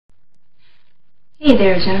Hey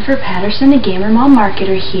there, Jennifer Patterson, the Gamer Mom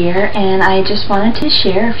Marketer here, and I just wanted to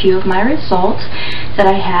share a few of my results that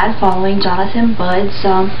I had following Jonathan Budd's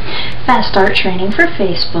Fast Start training for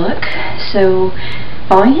Facebook. So,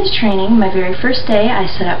 following his training, my very first day, I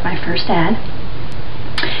set up my first ad,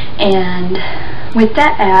 and with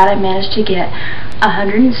that ad, I managed to get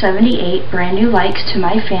 178 brand new likes to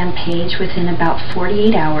my fan page within about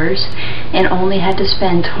 48 hours, and only had to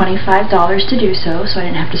spend $25 to do so, so I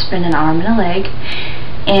didn't have to spend an arm and a leg.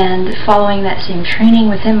 And following that same training,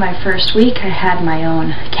 within my first week, I had my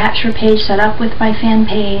own capture page set up with my fan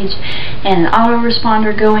page, and an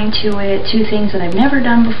autoresponder going to it, two things that I've never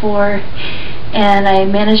done before, and I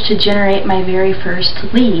managed to generate my very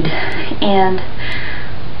first lead. And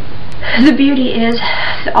the beauty is,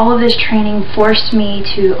 all of this training forced me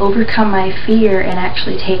to overcome my fear and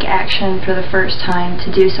actually take action for the first time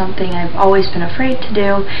to do something I've always been afraid to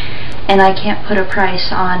do, and I can't put a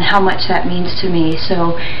price on how much that means to me.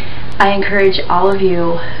 So I encourage all of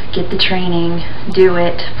you, get the training, do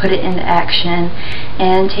it, put it into action,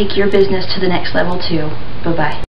 and take your business to the next level too. Bye-bye.